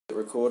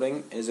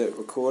recording? Is it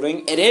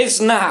recording? It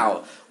is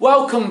now!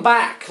 Welcome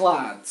back,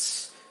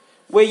 lads!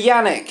 We're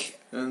Yannick.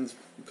 And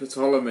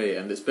Ptolemy,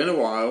 and it's been a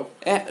while.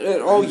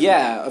 Oh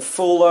yeah, a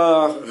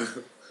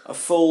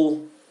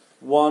full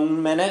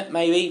 1 minute,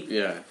 maybe?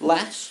 Yeah.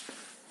 Less?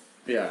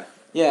 Yeah.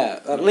 Yeah,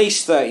 at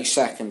least 30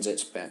 seconds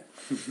it's been.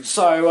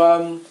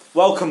 So,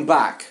 welcome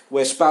back.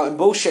 We're spouting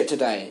bullshit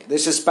today.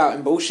 This is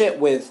Spouting Bullshit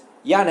with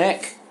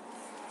Yannick.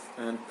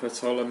 And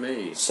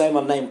Ptolemy. Say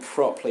my name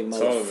properly,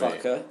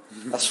 motherfucker.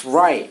 That's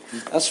right,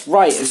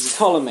 it's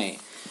Ptolemy.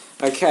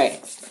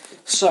 Okay,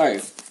 so,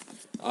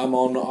 I'm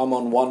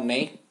on one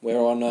knee. We're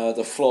on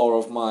the floor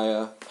of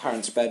my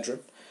parents'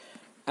 bedroom.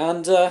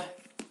 And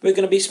we're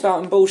going to be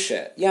spouting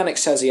bullshit. Yannick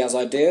says he has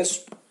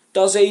ideas.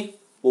 Does he?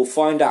 We'll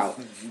find out.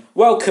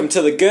 Welcome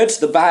to the good,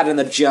 the bad, and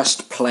the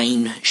just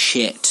plain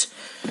shit.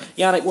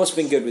 Yannick, what's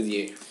been good with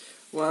you?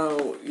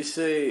 Well, you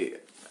see,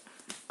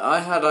 I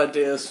had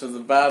ideas for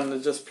the bad and the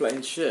just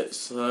plain shit,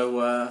 so,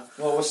 Well,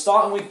 we're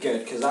starting with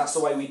good, because that's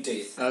the way we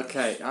do things.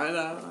 Okay, I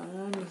know, I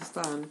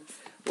understand.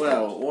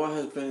 Well, what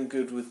has been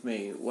good with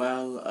me?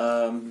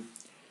 Well,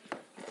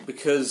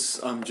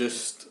 because I'm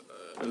just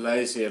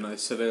lazy and I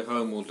sit at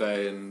home all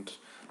day and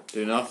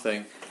do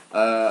nothing,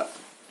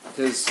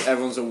 because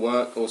everyone's at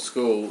work or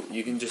school,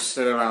 you can just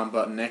sit around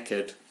butt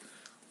naked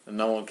and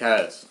no one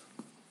cares.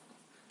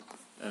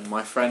 And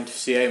my friend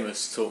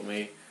Seamus taught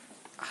me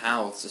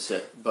how to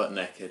sit butt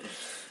naked.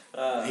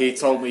 He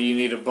told me you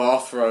need a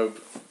bathrobe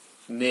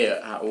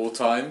near at all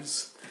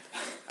times,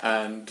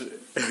 and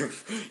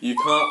you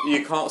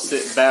can't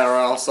sit bare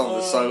ass on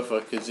the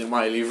sofa because it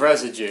might leave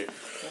residue.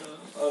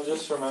 I'm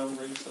just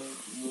remembering something.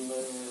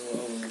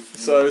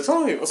 So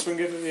tell me, what's been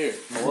good with you?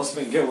 Well, what's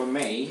been good with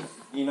me?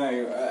 You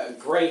know, a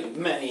great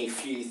many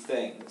few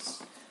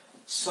things.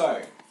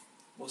 So,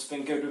 what's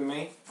been good with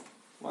me?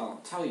 Well,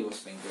 I'll tell you what's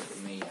been good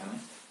with me, Anna.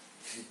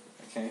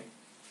 Okay?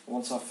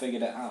 Once I've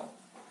figured it out.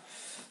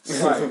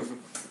 So,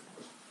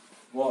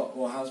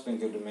 what has been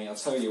good with me? I'll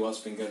tell you what's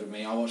been good with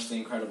me. I watched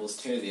The Incredibles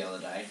 2 the other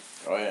day.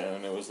 Oh yeah,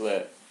 and it was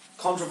lit.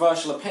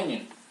 Controversial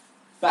opinion.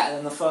 Better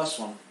than the first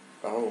one.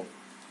 Oh.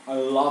 I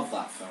love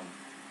that film.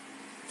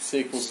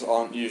 Sequels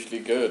aren't usually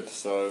good,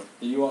 so...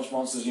 Did you watch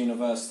Monsters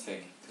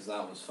University? Because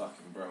that was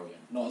fucking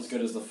brilliant. Not as good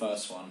as the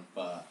first one,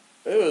 but...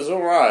 It was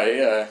alright,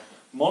 yeah.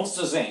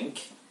 Monsters,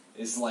 Inc.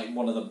 is like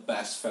one of the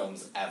best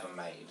films ever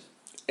made.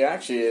 It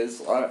actually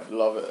is. I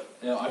love it.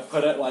 Yeah, I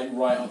put it like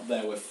right up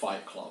there with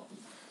Fight Club.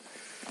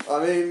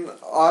 I mean,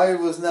 I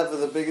was never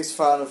the biggest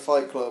fan of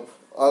Fight Club.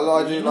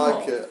 I do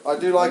like it. I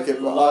do like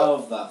it, but I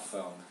love that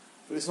film.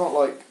 But it's not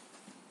like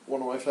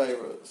one of my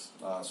favourites.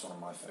 Oh, it's one of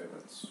my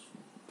favourites.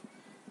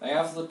 They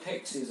have the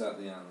pixies at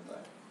the end,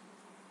 though.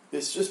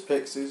 It's just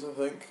Pixies, I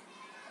think.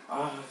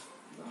 I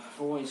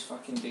always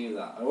fucking do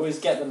that. I always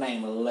get the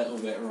name a little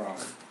bit wrong.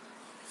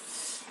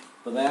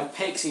 But they have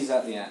pixies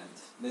at the end.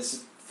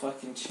 There's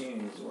fucking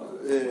tune as well.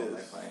 It is.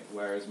 They play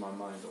Where Is My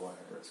Mind or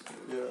whatever it's called.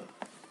 Yeah.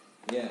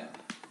 Yeah.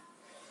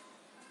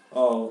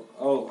 Oh,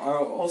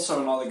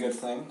 also another good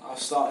thing. I've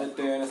started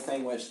doing a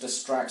thing which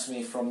distracts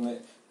me from the...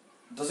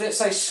 Does it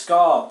say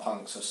Ska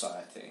Punk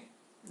Society?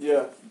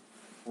 Yeah.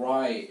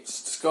 Right.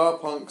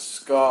 Scarpunk's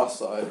Scar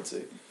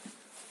Society.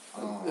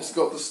 Oh. It's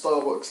got the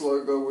Starbucks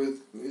logo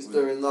with... He's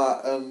doing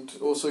that and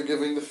also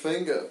giving the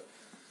finger.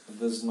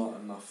 There's not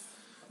enough.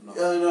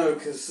 Yeah, I know,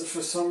 because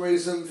for some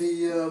reason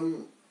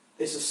the...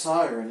 It's a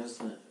siren,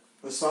 isn't it?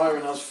 The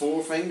siren has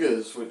 4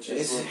 fingers, which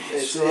is... If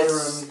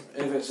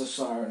it's a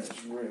siren,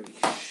 it's really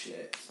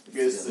shit.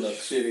 It's it the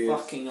looks shittiest.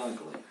 fucking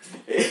ugly.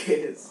 It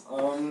is.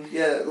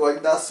 Yeah.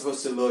 Like that's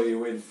supposed to lure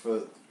you in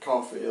for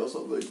coffee or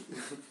something.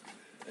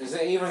 Is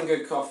it even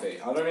good coffee?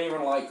 I don't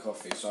even like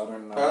coffee, so I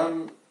don't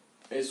know.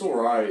 It's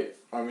alright.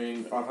 I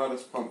mean, I've had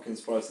this pumpkin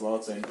spice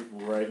latte and people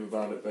rave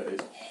about it, but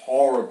it's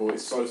horrible.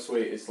 It's so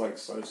sweet. It's like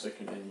so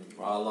sickening.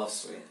 I love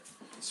sweet.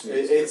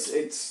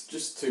 It's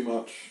just too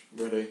much,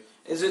 really.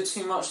 Is it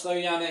too much though,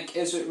 Yannick?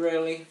 Is it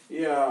really?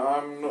 Yeah,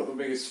 I'm not the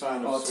biggest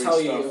fan of sweet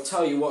stuff. I'll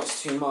tell you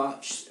what's too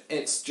much.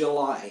 It's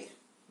July.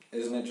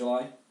 Isn't it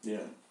July?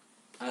 Yeah.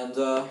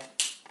 And,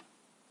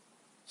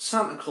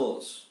 Santa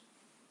Claus.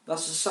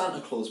 That's a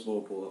Santa Claus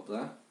bauble up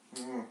there.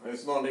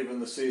 It's not even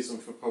the season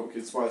for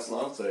pumpkin spice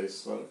lattes,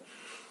 so...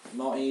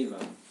 Not even.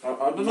 I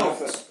don't know if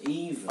Not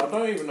even. I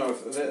don't even know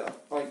if...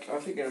 Like, I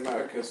think in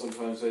America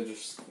sometimes they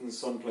just... In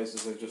some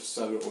places they just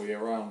sell it all year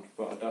round,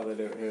 but I doubt they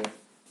do it here.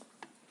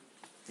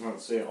 I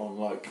don't see it on,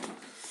 like,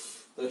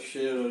 the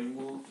shit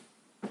anymore.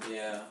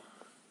 Yeah.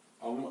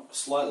 I'm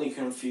slightly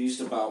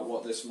confused about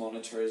what this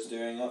monitor is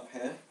doing up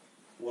here.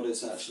 What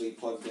it's actually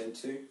plugged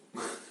into.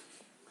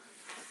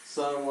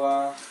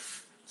 So,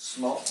 It's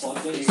not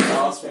plugged you into can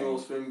ask me anything.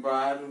 what's been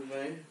bad with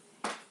me.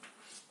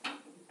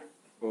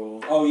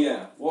 Or... Oh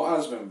yeah, what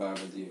has been bad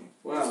with you?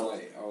 Well,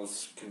 I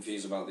was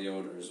confused about the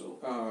order as well.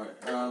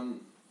 Alright,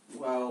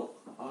 well,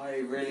 I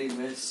really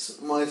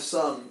miss my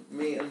son.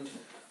 Me and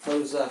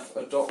Joseph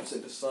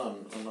adopted a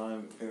son,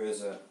 and Who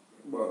is it?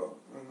 well,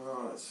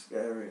 oh, it's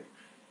scary.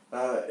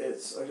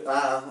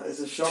 It's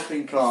a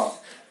shopping cart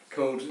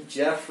called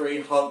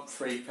Jeffrey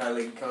Humphrey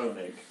Pelling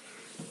Koenig.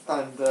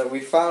 And we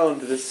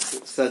found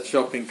this said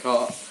shopping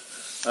cart.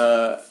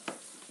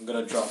 I'm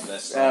gonna drop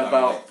this.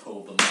 About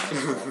pull the mic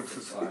off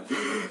the side.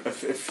 a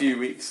few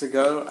weeks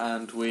ago,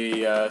 and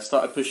we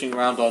started pushing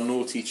around our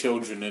naughty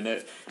children in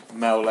it.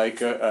 Mel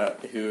Laker,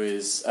 who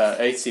is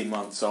 18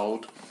 months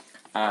old,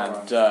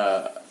 and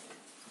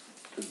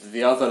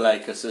the other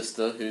Laker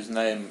sister, whose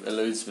name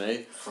eludes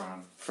me,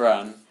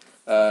 Fran,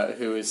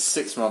 who is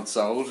 6 months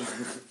old,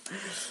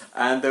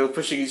 and they were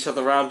pushing each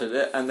other around in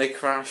it, and they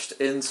crashed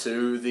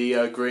into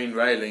the green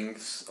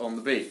railings on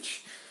the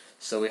beach.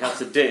 So we had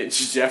to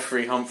ditch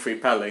Jeffrey Humphrey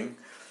Pelling,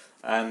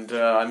 and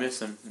I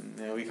miss him.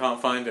 Yeah, we can't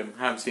find him.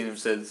 Haven't seen him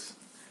since.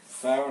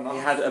 Fair enough. He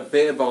had a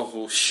beer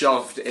bottle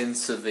shoved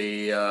into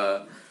the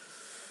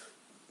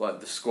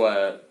the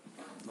square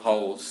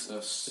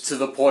holes to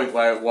the point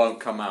where it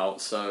won't come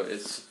out. So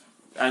it's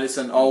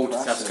an old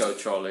Tesco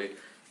trolley,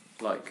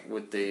 like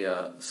with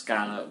the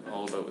scanner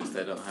holder, which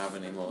they don't have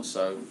anymore.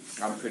 So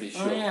I'm pretty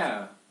sure. Oh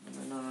yeah.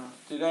 No.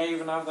 Do they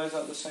even have those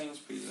at the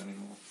Sainsbury's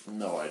anymore?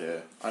 No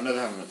idea. I know they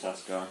have them at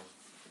Tesco.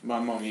 My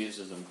mum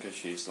uses them because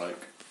she's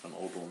like an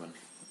old woman.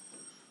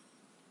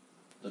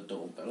 The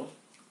doorbell.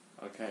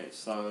 Okay,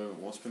 so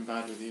what's been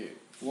bad with you?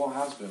 What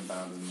has been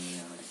bad with me,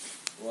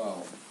 Yannick?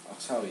 Well, I'll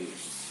tell you.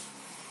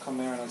 Come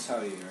here and I'll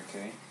tell you,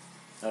 okay?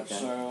 Okay.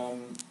 So,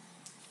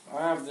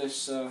 I have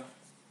this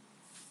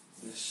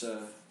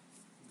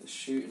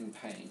shooting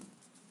pain,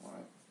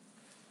 right?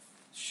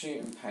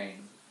 Shooting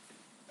pain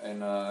in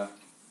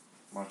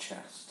my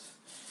chest.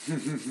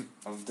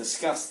 I've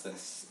discussed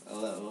this a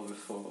little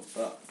before,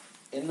 but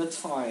in the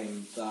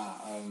time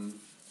that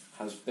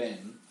has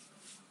been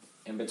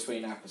in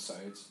between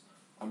episodes,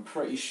 I'm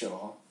pretty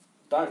sure,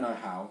 don't know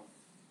how,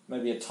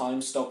 maybe a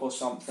time stop or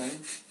something,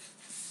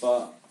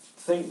 but I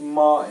think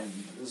Martin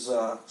has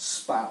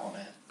spat on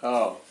it.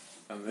 Oh,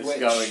 and this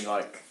going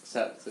like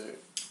septic.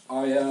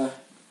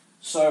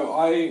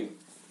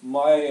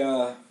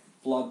 My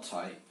blood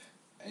type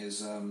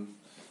is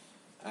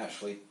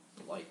actually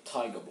like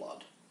tiger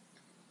blood.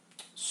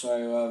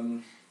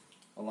 So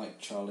I like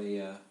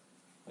Charlie.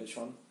 Which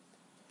one?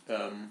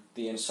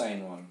 The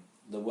insane one,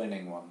 the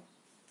winning one.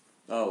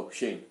 Oh,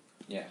 Sheen.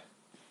 Yeah,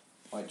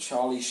 like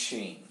Charlie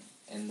Sheen.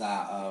 In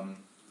that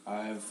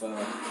I have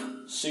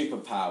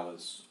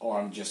superpowers, or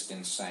I'm just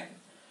insane.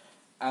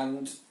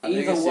 And I think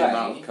either it's way, the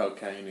amount of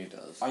cocaine he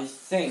does. I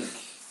think.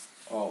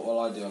 Oh well,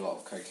 I do a lot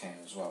of cocaine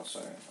as well, so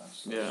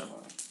that's yeah.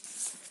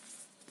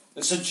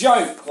 It's a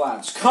joke,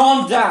 lads.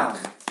 Calm down.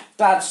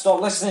 Dad,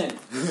 stop listening.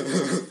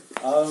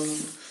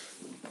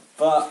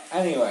 But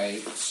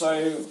anyway,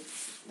 so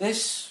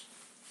this,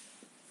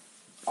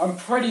 I'm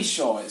pretty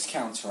sure it's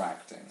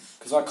counteracting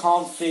because I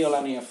can't feel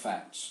any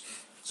effects.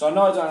 So I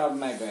know I don't have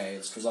mega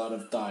AIDS because I'd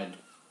have died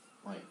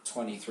like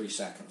 23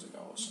 seconds ago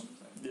or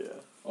something. Yeah.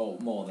 Or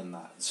more than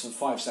that. It's a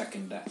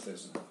 5-second death,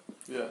 isn't it?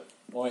 Yeah.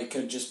 Or it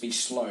could just be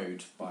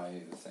slowed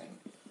by the thing.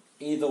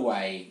 Either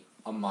way,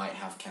 I might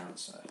have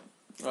cancer.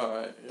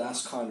 Alright. Yeah.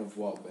 That's kind of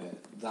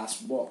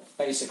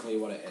basically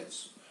what it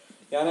is.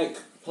 Yannick,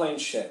 plain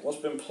shit. What's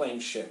been plain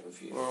shit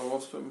with you? Well,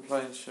 what's been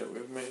plain shit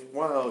with me?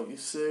 Well, you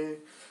see,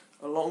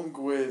 along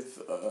with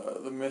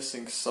the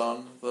missing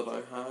son that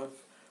I have,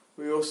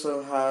 we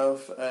also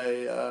have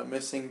a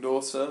missing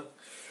daughter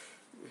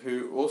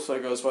who also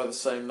goes by the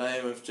same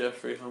name of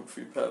Jeffrey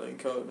Humphrey Pelling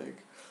Koenig.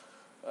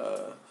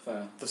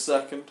 Fair. The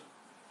second.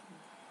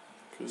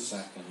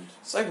 Second.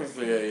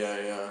 Technically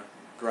a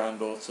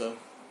granddaughter.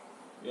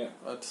 Yeah.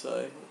 I'd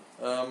say.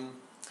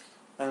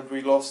 And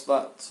we lost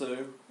that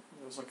too.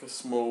 It was like a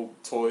small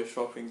toy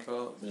shopping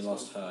cart. We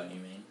lost her, you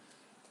mean?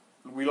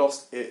 We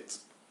lost it.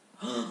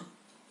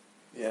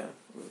 Yeah.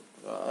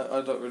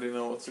 I don't really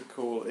know what to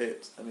call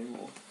it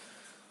anymore.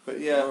 But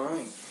yeah.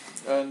 Alright.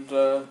 And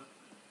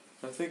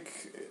I think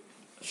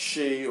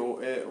she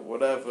or it or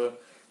whatever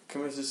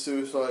committed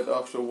suicide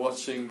after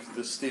watching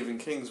the Stephen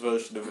King's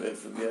version of it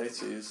from the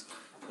 80s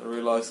and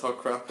realised how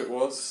crap it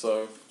was,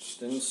 so...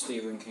 Didn't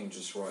Stephen King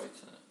just write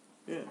it?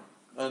 Yeah.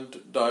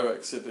 And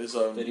directed his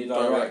own... Did he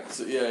direct?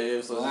 Yeah, he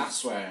was... Well,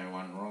 that's where it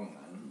went wrong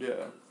then.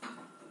 Yeah.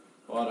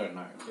 Well, I don't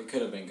know. It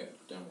could have been good.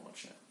 Don't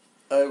watch it.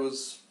 It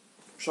was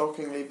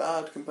shockingly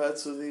bad compared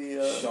to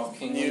the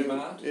shockingly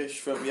bad-ish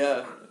film.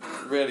 Yeah.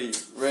 Really,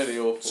 really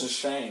awful. It's a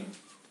shame.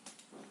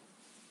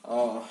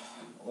 Oh,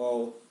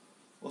 well...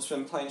 What's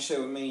been playing shit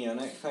with me,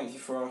 Yannick? Thank you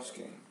for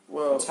asking.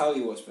 Well, I'll tell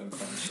you what's been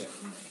playing shit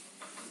with me.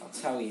 I'll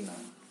tell you now.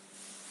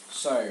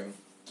 So,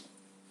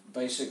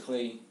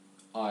 basically,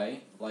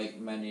 I, like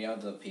many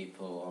other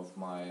people of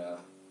my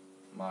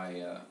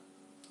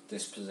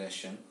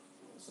disposition,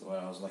 that's the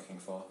word I was looking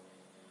for,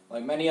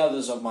 like many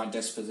others of my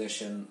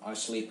disposition, I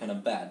sleep in a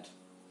bed.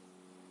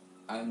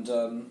 And,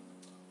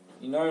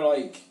 you know,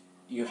 like,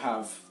 you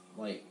have,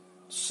 like,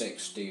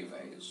 6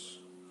 duvets,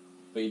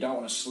 but you don't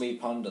want to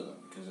sleep under them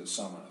because it's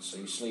summer, so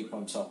you sleep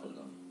on top of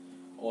them,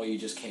 or you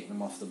just kick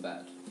them off the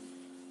bed.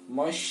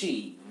 My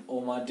sheet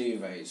or my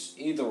duvets,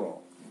 either or,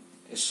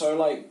 is so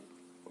like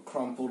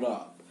crumpled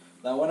up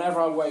that whenever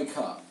I wake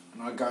up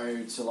and I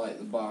go to like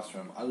the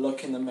bathroom, I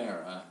look in the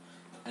mirror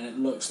and it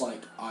looks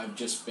like I've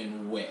just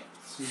been whipped,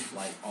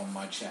 like, on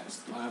my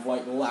chest. I have,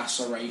 like,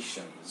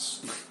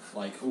 lacerations,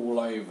 like, all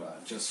over,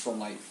 just from,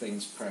 like,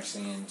 things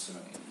pressing into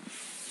me.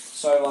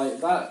 So, like,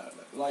 that,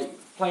 like,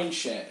 Plain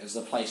Shit is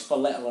the place for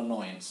little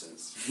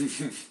annoyances.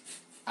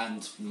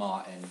 And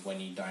Martin, when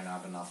you don't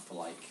have enough to,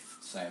 like,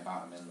 say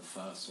about him in the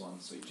first one,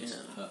 so you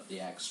just put the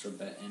extra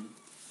bit in.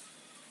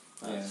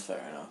 That's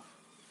fair enough.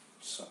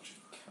 Such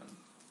a cunt.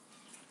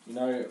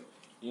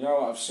 You know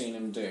what I've seen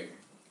him do?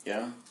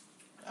 Yeah?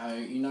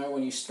 You know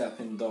when you step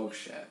in dog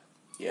shit?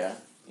 Yeah.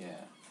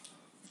 Yeah.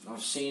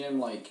 I've seen him,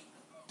 like,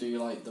 do,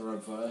 like, the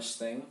reverse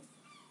thing,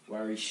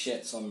 where he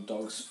shits on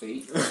dogs'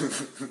 feet.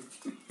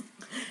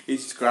 He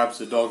just grabs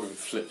the dog and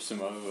flips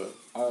him over.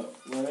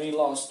 When he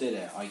last did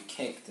it, I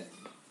kicked him.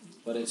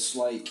 But it's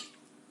like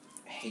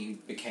he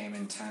became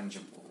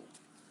intangible,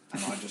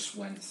 and I just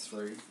went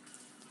through.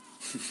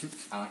 And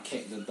I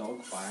kicked the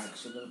dog by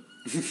accident.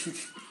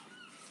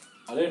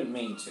 I didn't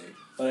mean to,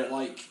 but it,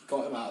 like,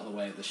 got him out of the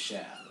way of the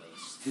shit,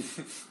 at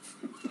least.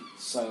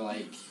 So,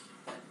 like,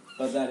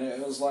 but then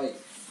it was like,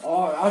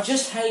 oh, I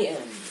just hate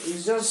him. He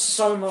does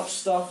so much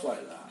stuff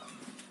like that.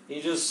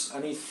 He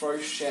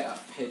throws shit at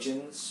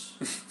pigeons.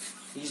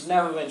 He's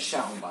never been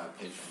shot on by a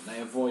pigeon.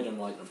 They avoid him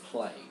like the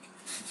plague.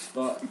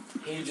 But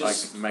he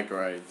just... Like mega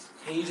raids.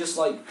 He just,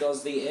 like,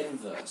 does the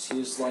inverse.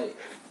 He's like,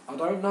 I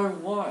don't know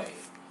why.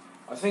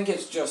 I think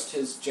it's just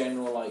his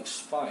general, like,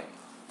 spite.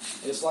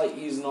 It's like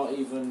he's not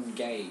even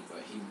gay,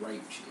 but he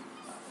raped you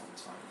that one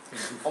time.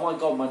 Oh my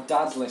god, my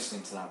dad's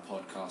listening to that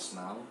podcast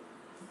now.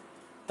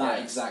 That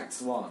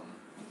exact one.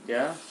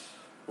 Yeah?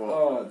 What?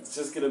 Oh, it's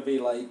just gonna be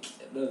like...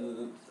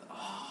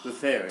 The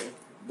theory?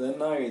 The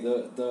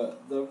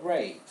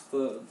rape.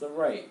 The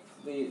rape.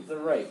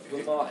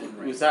 The Martin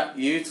rape. Was that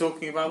you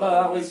talking about that?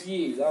 No, that was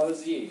you. That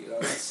was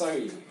so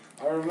you.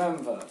 I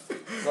remember.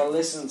 I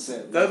listened to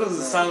it. That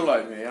doesn't sound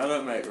like me. I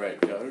don't make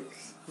rape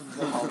jokes.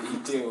 No, you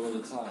do all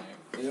the time.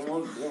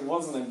 It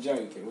wasn't a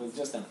joke. It was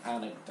just an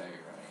anecdote,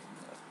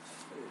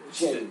 right?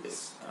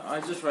 Jokes. I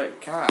just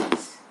rape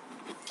cats.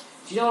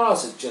 Do you know what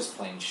else is just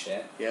plain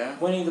shit? Yeah?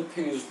 Winnie the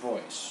Pooh's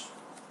voice.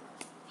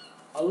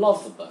 I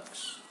love the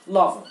books.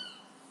 Love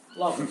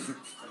them.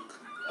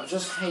 I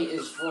just hate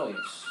his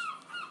voice.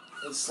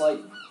 It's like,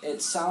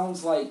 it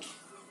sounds like,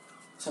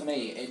 to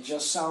me, it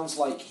just sounds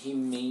like he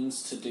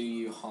means to do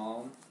you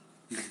harm.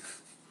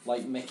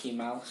 Like Mickey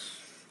Mouse.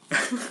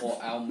 Or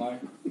Elmo.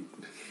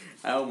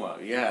 Elmo,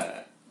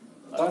 yeah.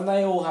 Don't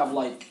they all have,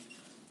 like,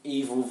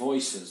 evil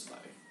voices,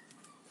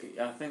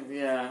 though? I think,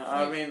 yeah.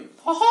 I mean...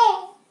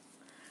 Ha-ha!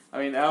 I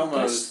mean,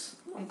 Elmo's...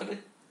 I'm gonna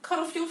cut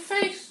off your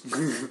face.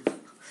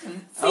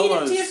 And feed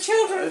Elmo's, it to your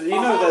children. You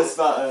know, there's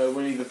that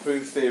Winnie the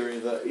Pooh theory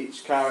that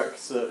each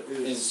character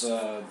is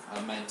a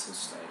mental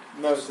state.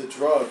 No, it's a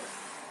drug.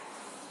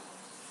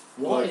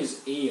 What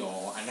is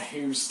Eeyore and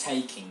who's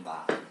taking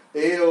that?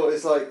 Eeyore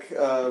is like,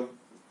 I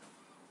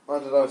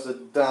don't know, it's a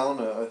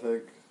downer, I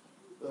think.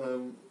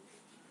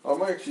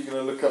 I'm actually going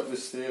to look up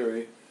this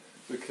theory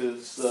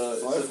because...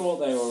 I thought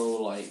they were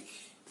all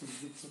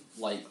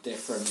like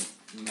different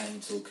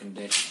mental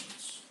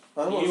conditions.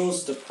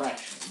 Eeyore's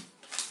depression.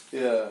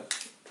 Yeah.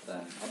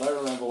 Then I don't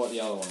remember what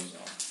the other ones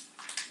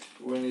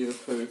are. Winnie the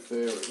Pooh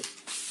theory.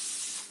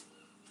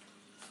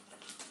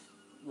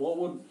 What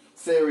would...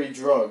 Theory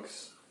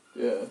drugs.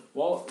 Yeah.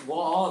 What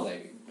are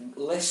they?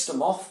 List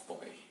them off,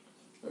 boy.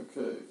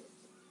 Okay.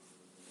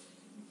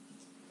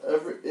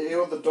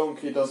 Eeyore the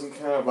donkey doesn't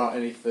care about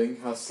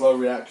anything, has slow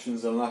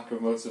reactions and lack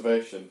of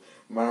motivation.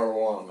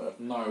 Marijuana.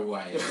 No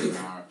way.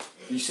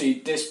 You see,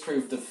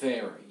 disprove the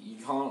theory.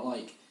 You can't,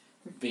 like,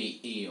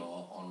 beat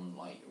Eeyore on,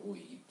 like,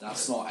 weed.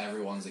 That's not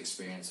everyone's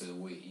experience with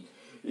weed.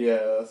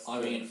 Yeah. I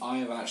mean, I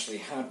have actually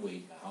had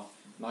weed now,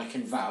 and I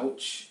can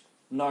vouch.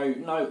 No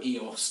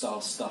Eeyore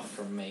style stuff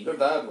from me. Your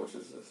dad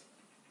watches this.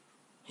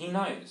 He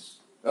knows.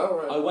 Oh,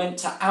 right. I went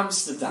to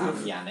Amsterdam,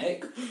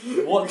 Yannick.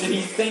 What did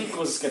he think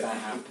was going to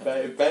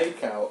happen?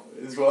 Bake out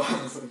is what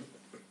happened.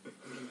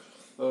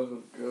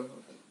 Oh, God.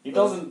 He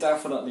doesn't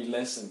definitely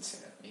listen to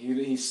it.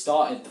 He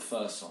started the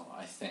first one,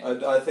 I think.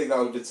 I think that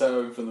will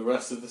deter him from the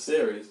rest of the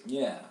series.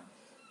 Yeah.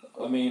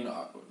 I mean,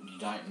 you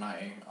don't know.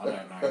 I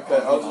don't know. Okay,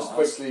 I'll just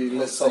quickly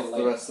list off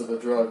the rest of the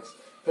drugs.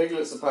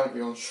 Piglet's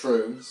apparently on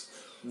shrooms.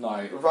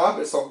 No.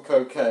 Rabbit's on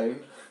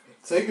cocaine.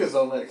 Tigger's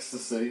on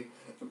ecstasy.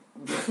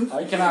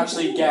 I can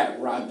actually get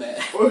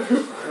Rabbit.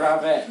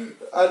 Rabbit.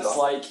 It's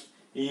like,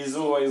 he's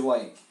always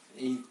like,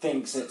 he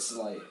thinks it's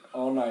like,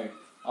 oh no.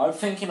 I'm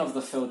thinking of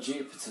the Phil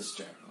Jupiter's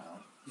joke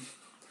now.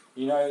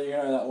 You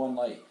know that one,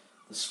 like,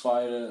 the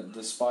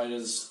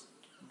spider's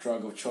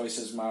drug of choice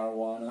is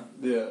marijuana?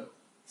 Yeah.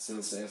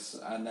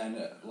 And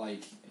then,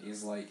 like,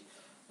 he's like,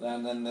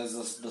 then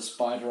there's the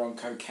spider on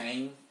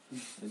cocaine.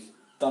 It's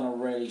done a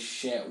really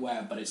shit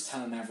web, but it's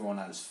telling everyone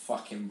that it's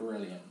fucking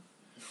brilliant.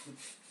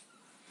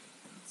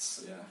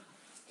 Yeah.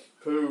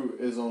 Pooh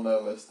is on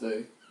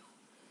LSD.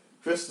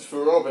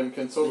 Christopher Robin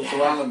can talk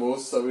to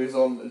animals, so he's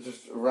on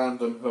just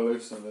random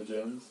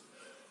hallucinogens.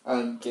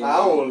 And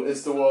Owl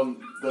is the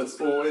one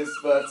that's always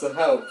there to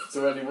help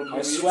to anyone who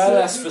needs I swear it.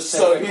 they're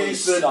specifically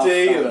so he's the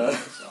dealer.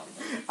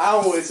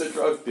 Owl is a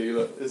drug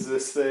dealer, is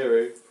this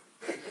theory.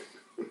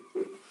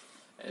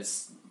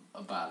 It's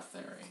a bad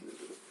theory.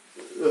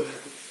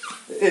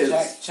 It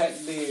is. Check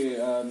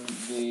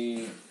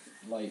the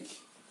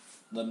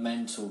the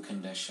mental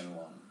condition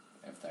one,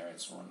 if there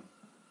is one.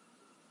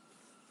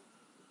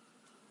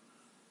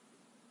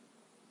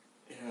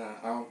 Yeah,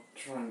 I'll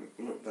try and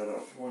look that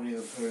up. Winnie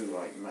the Pooh,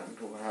 like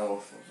mental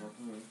health or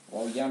something.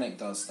 While Yannick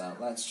does that,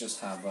 let's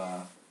just have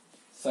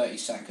 30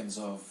 seconds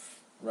of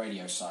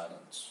radio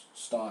silence,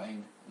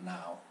 starting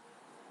now.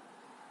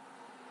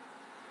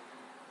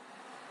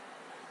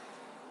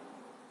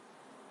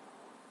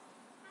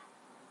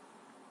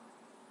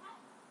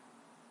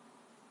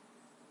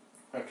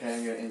 Okay,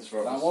 I'm going to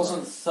interrupt. That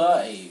wasn't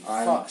 30,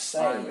 fuck's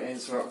sake. I'm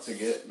interrupting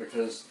it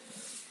because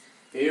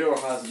Eeyore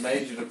has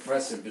major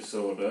depressive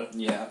disorder.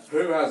 Yeah.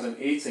 Pooh has an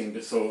eating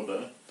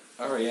disorder.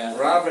 Oh yeah.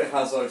 Rabbit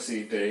has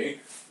OCD.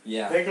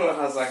 Yeah. Piglet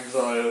has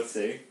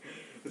anxiety.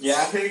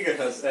 Yeah. Tiger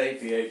has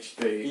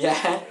ADHD.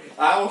 Yeah.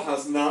 Owl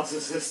has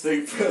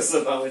narcissistic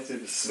personality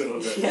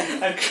disorder.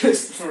 Yeah. And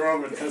Christopher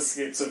Robin has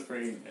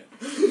schizophrenia.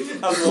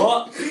 And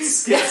what?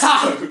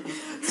 Schizo.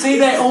 See,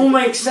 they all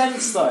make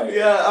sense though.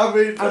 Yeah, I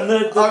mean,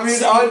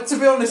 to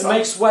be honest, it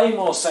makes way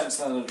more sense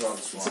than the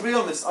drugs one. To be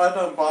honest, I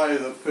don't buy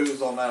that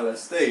Pooh's on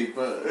LSD,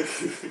 but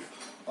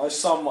I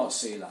somewhat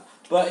see that.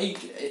 But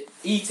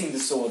eating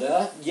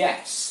disorder,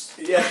 yes.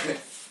 Yeah.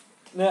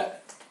 No,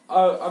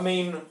 I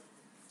mean.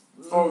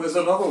 Oh, there's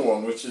another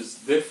one which is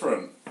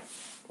different.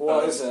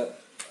 What is it?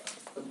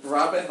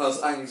 Rabbit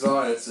has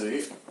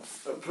anxiety.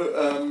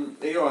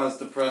 Eeyore has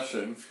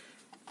depression.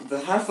 The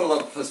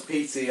Heffalump has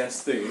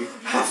PTSD.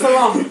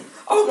 Heffalump!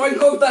 Oh my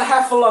god, the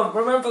Heffalump!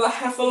 Remember the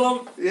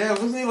Heffalump? Yeah,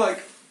 wasn't he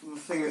like the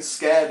thing that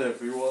scared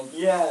everyone?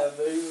 Yeah,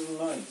 but he was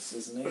nice,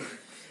 isn't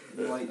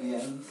he? Like the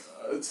end.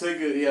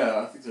 Tigger,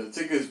 yeah, I think so.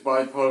 Tigger's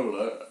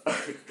bipolar.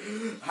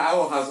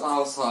 Howl has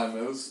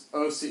Alzheimer's.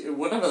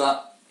 Whatever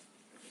that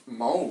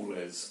mole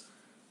is.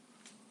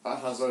 That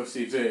has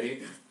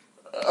OCD.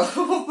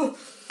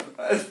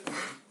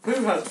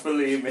 Who has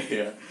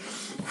bulimia?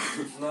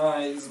 No,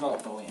 he's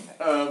not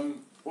bulimic.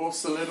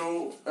 What's the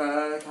little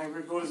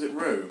kangaroo called? Is it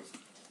Roo?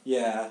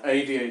 Yeah.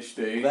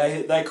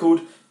 ADHD. They're called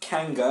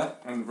Kanga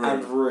and Roo.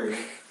 And Roo.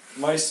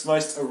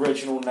 Most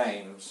original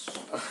names.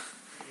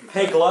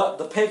 Piglet.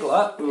 The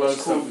piglet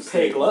is called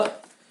Piglet.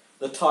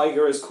 The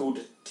tiger is called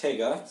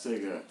Tigger.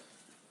 Tigger.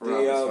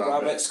 The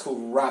rabbit's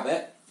called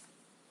Rabbit.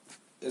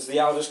 Is the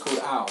owl just called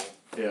Owl?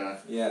 Yeah.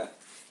 Yeah.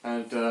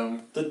 And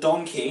the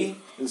donkey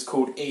is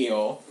called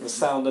Eeyore, the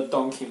sound a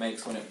donkey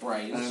makes when it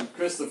brays. And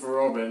Christopher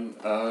Robin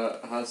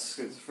has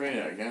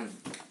schizophrenia again.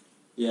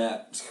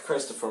 Yeah,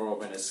 Christopher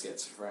Robin is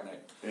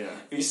schizophrenic. Yeah.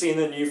 Have you seen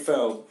the new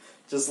film?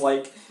 Just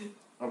like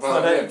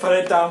put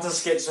it down to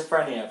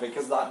schizophrenia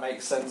because that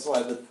makes sense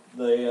why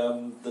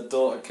the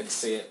daughter could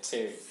see it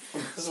too.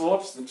 Just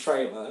watch the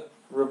trailer,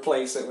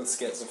 replace it with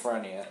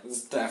schizophrenia.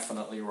 It's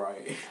definitely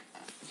right.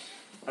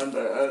 And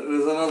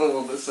there's another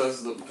one that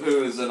says that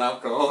Pooh is an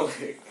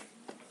alcoholic.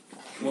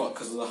 What,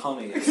 because of the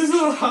honey? Because of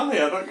the honey,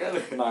 I don't get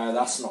it. No,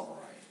 that's not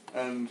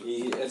right. And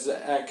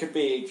it could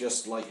be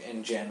just like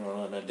in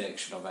general an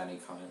addiction of any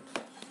kind.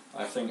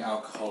 I think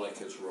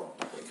alcoholic is wrong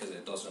because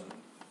it doesn't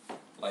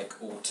like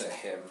alter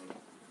him.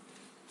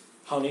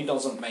 Honey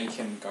doesn't make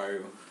him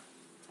go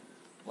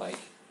like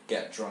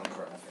get drunk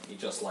or anything. He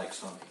just likes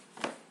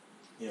honey.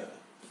 Yeah.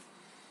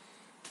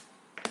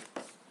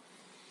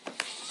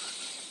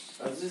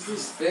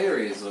 These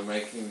theories are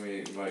making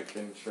me like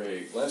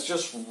intrigued. Let's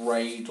just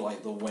raid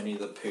like the Winnie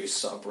the Pooh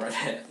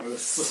subreddit.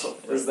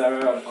 Is there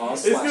an r/?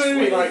 It's going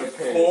to be like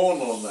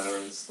porn on there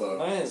and stuff.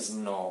 No, it's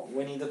not.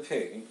 Winnie the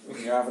Pooh.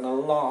 You're having a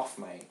laugh,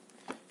 mate.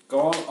 Go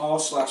on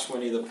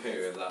r/Winnie the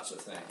Pooh if that's a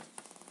thing.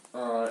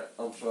 Alright,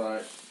 I'll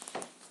try.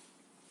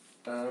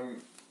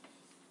 I'm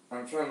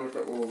trying to look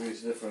at all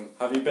these different.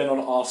 Have you been on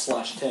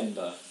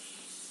r/Tinder?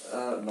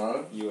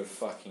 No. You would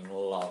fucking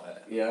love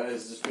it. Yeah,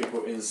 it's just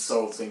people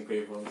insulting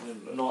people on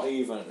Tinder. Not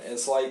even.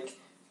 It's like,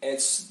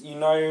 it's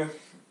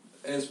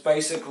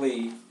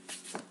basically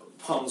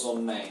puns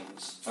on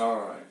names.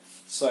 Alright.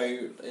 So,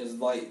 it's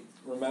like,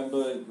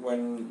 remember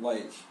when,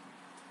 like,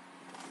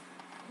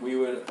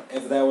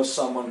 if there was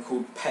someone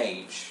called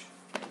Paige,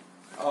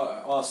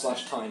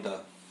 r/Tinder,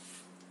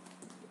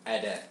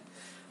 edit,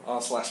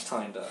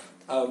 r/Tinder,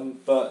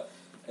 but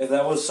if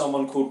there was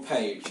someone called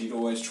Paige, you'd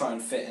always try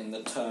and fit in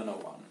the Turner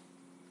one.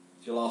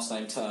 Is your last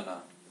name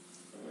Turner?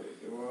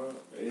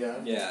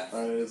 Yeah. Yeah.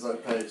 It's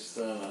like Paige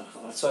Turner.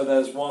 So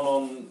there's one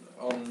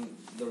on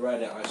the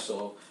Reddit I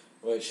saw,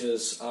 which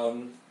is,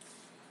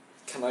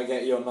 can I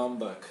get your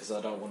number because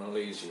I don't want to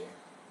lose you,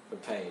 for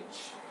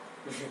Paige.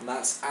 And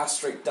that's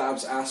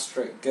 *dabs*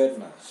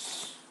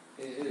 goodness.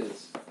 It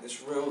is.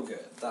 It's real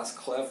good. That's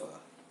clever.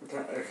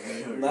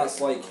 Okay. And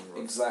that's like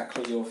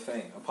exactly your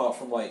thing, apart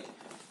from like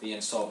the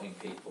insulting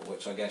people,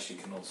 which I guess you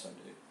can also do.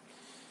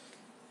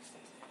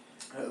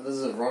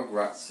 There's a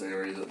Rugrats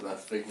theory that they're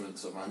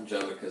figments of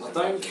Angelica's. I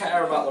don't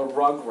care about the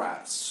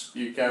Rugrats.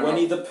 You care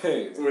Winnie about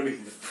the Pooh. Winnie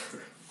the Pooh.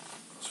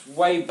 It's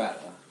way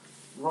better.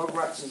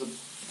 Rugrats is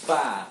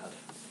bad.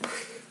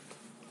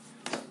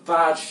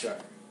 bad show.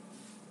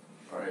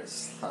 Alright,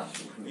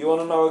 slash. You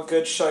want to know a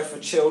good show for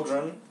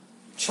children?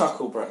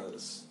 Chuckle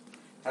Brothers.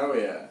 Hell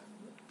yeah.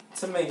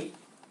 To me.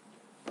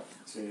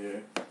 To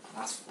you.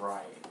 That's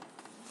right.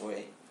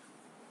 Boy.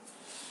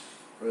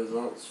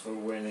 Results for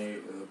Winnie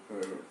the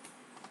Pooh.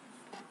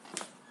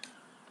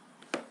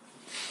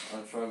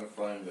 I'm trying to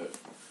find it.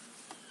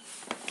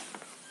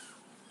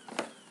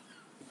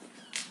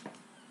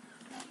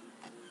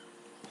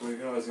 We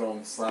can always go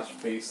on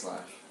 /p/.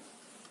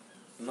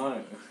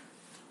 No.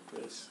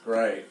 It's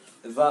great.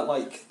 Is that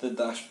like the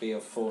dash B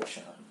of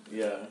fortune?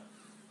 Yeah.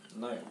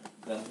 No.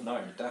 Then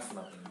no,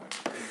 definitely no.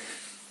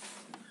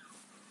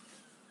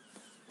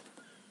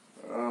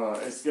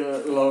 It's gonna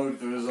load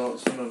the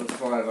results for another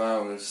 5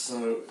 hours,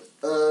 so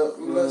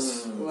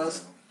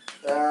let's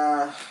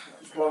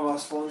plug our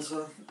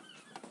sponsor.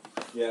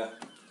 Yeah.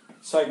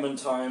 Segment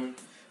time.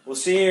 We'll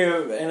see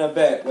you in a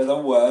bit with a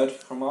word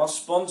from our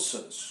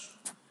sponsors.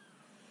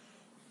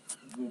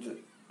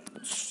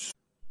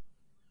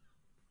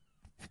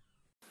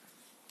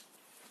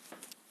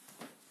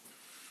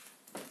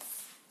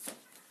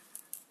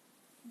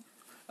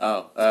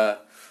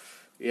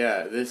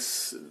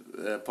 This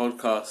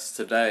podcast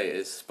today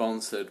is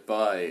sponsored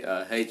by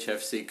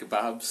HFC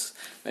Kebabs,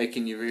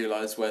 making you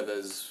realise why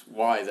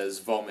there's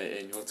vomit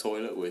in your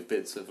toilet with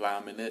bits of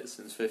lamb in it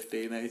since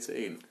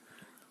 1518.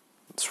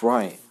 That's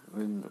right.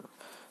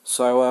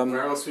 So,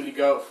 where else will you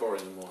go out for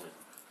in the morning?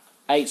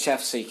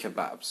 HFC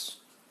Kebabs.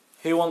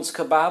 Who wants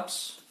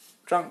kebabs?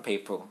 Drunk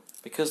people.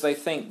 Because they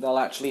think they'll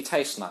actually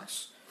taste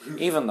nice.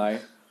 Even though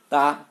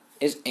that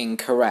is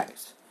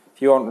incorrect.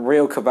 If you want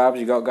real kebabs,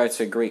 you got to go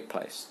to a Greek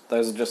place.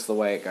 Those are just the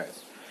way it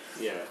goes.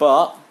 Yeah.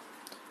 But,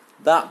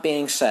 that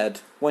being said,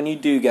 when you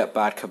do get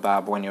bad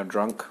kebab when you're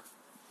drunk,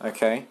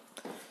 okay,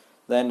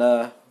 then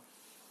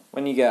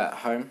when you get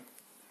home,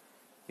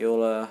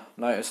 you'll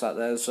notice that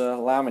there's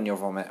lamb in your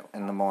vomit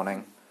in the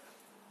morning.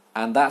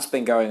 And that's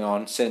been going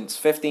on since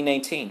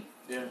 1518.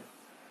 Yeah.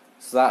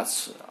 So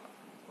that's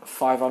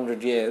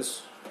 500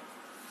 years.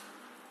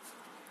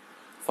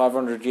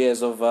 500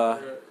 years of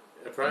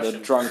oppression. the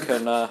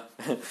drunken...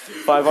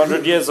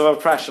 500 years of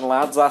oppression,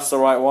 lads. That's the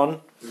right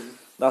one.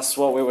 That's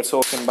what we were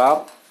talking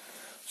about.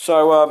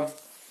 So,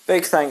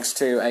 big thanks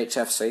to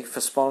HFC for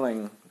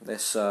sponsoring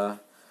this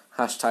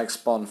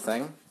 #spawn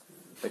thing.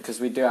 Because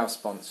we do have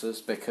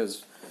sponsors.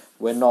 Because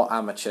we're not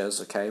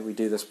amateurs, okay? We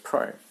do this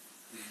pro.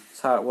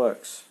 That's how it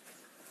works.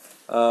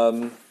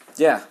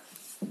 Yeah.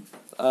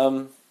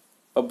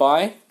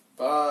 Bye-bye.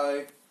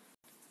 Bye.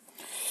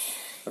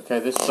 Okay,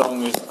 this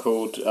song is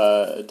called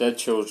Dead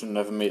Children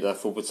Never Meet Their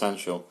Full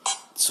Potential.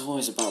 It's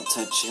always about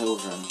dead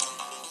children.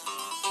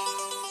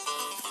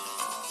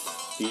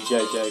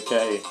 DJ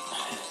JK.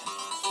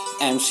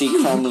 MC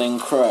Kremlin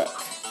Crook.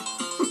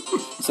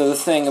 So the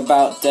thing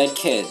about dead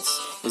kids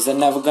is they're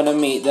never going to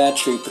meet their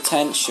true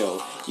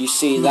potential. You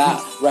see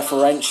that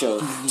referential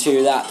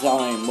to that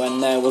time when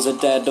there was a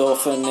dead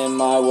orphan in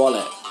my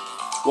wallet.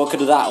 What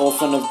could that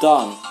orphan have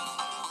done?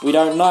 We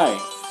don't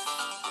know.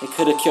 It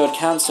could have cured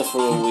cancer for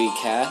all we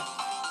care,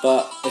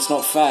 but it's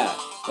not fair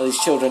that these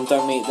children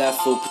don't meet their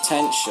full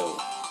potential.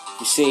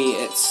 You see,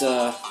 it's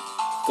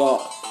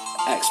got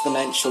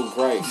exponential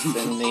growth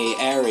in the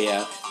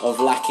area of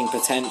lacking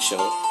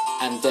potential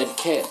and dead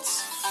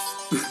kids.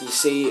 You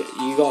see,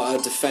 you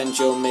gotta defend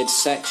your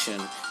midsection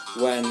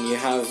when you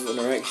have an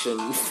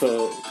erection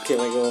for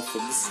killing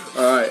orphans.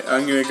 Alright,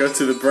 I'm gonna go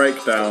to the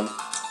breakdown.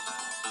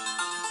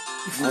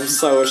 I'm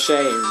so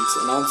ashamed,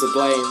 and I'm to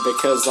blame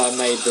because I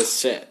made this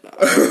shit.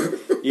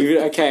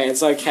 Okay,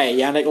 it's okay.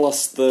 Yannick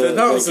lost the.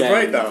 That was a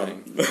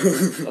breakdown.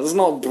 That's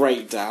not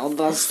breakdown.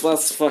 That's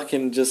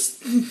fucking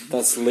just.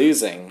 That's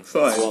losing.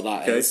 Fine. What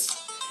that Okay. is.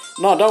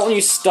 No, I don't want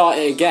you to start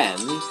it again.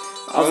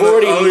 I've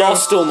already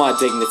lost all my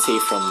dignity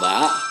from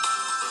that.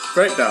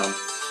 Breakdown.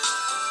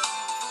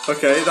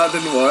 Okay, that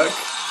didn't work.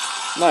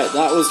 No,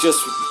 that was just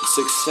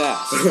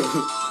success.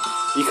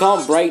 You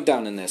can't break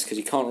down in this because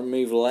you can't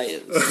remove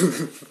layers.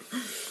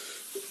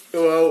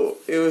 Well,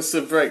 it was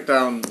a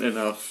breakdown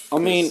enough. I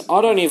mean,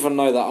 I don't even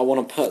know that I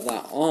want to put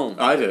that on.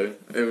 I do.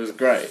 It was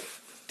great.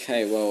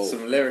 Okay, well...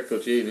 Some lyrical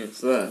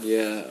genius there.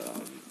 Yeah.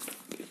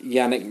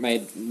 Yannick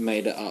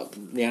made it up.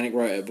 Yannick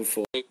wrote it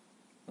before.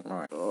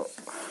 Right.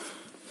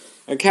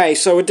 Okay,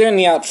 so we're doing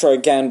the outro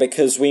again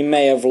because we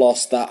may have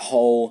lost that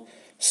whole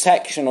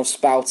section of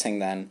spouting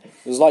then.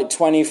 It was like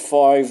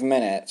 25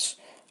 minutes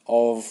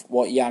of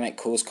what Yannick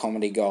calls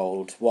comedy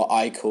gold, what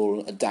I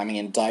call a damning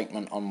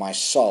indictment on my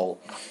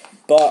soul.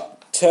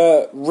 But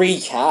to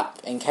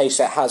recap, in case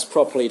it has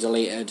properly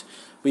deleted,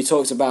 we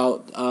talked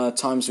about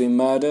times we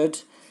murdered,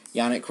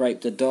 Yannick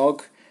raped a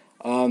dog.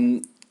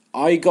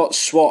 I got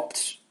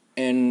swapped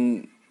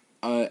in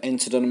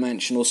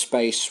interdimensional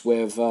space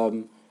with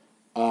a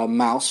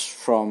mouse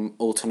from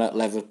alternate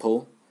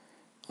Liverpool.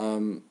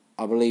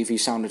 I believe he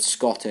sounded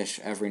Scottish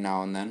every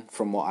now and then,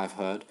 from what I've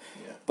heard.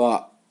 Yeah.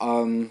 But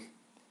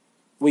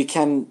we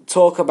can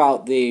talk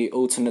about the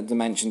alternate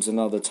dimensions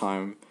another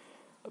time.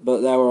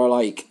 But there were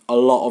like a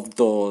lot of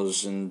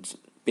doors and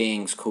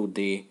beings called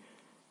the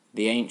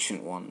the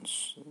ancient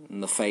ones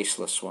and the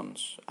faceless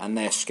ones, and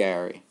they're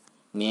scary.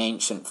 And the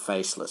ancient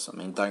faceless, I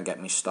mean, don't get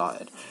me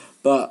started.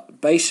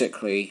 But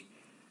basically,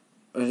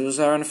 was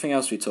there anything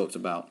else we talked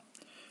about?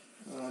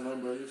 I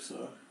don't believe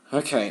so.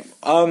 Okay,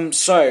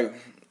 so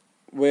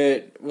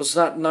was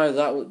that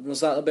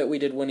the bit we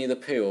did Winnie the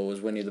Pooh, or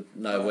was Winnie the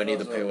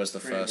Pooh was the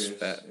first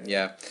bit?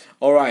 Yeah.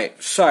 All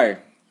right. So,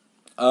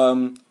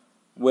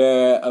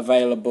 we're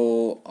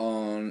available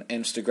on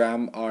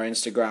Instagram. Our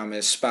Instagram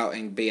is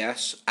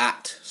spoutingbs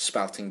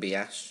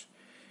 @spoutingbs.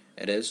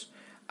 It is.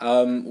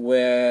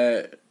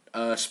 We're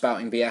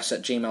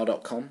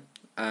spoutingbs@gmail.com.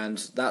 And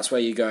that's where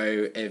you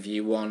go if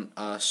you want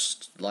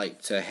us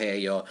to hear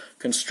your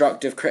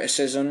constructive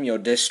criticism, your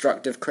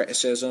destructive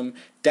criticism,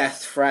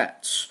 death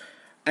threats,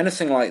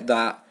 anything like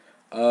that.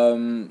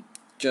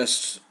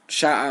 Just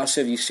shout out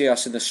if you see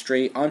us in the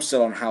street. I'm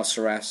still on house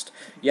arrest.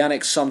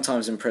 Yannick's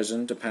sometimes in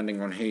prison, depending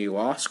on who you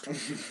ask.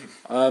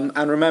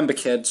 And remember,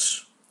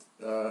 kids,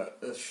 a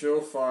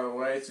surefire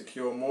way to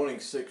cure morning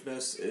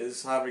sickness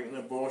is having an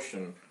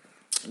abortion.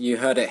 You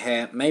heard it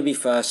here. Maybe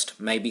first,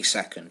 maybe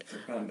second.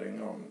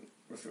 Depending on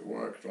if it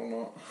worked or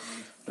not.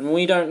 And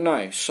we don't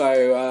know.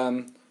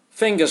 So,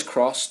 fingers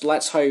crossed.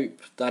 Let's hope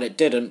that it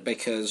didn't,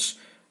 because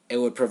it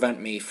would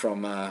prevent me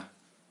from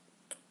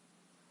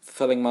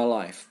fulfilling my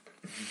life.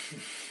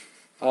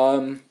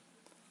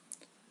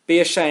 Be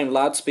ashamed,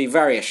 lads. Be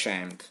very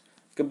ashamed.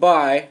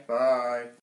 Goodbye. Bye.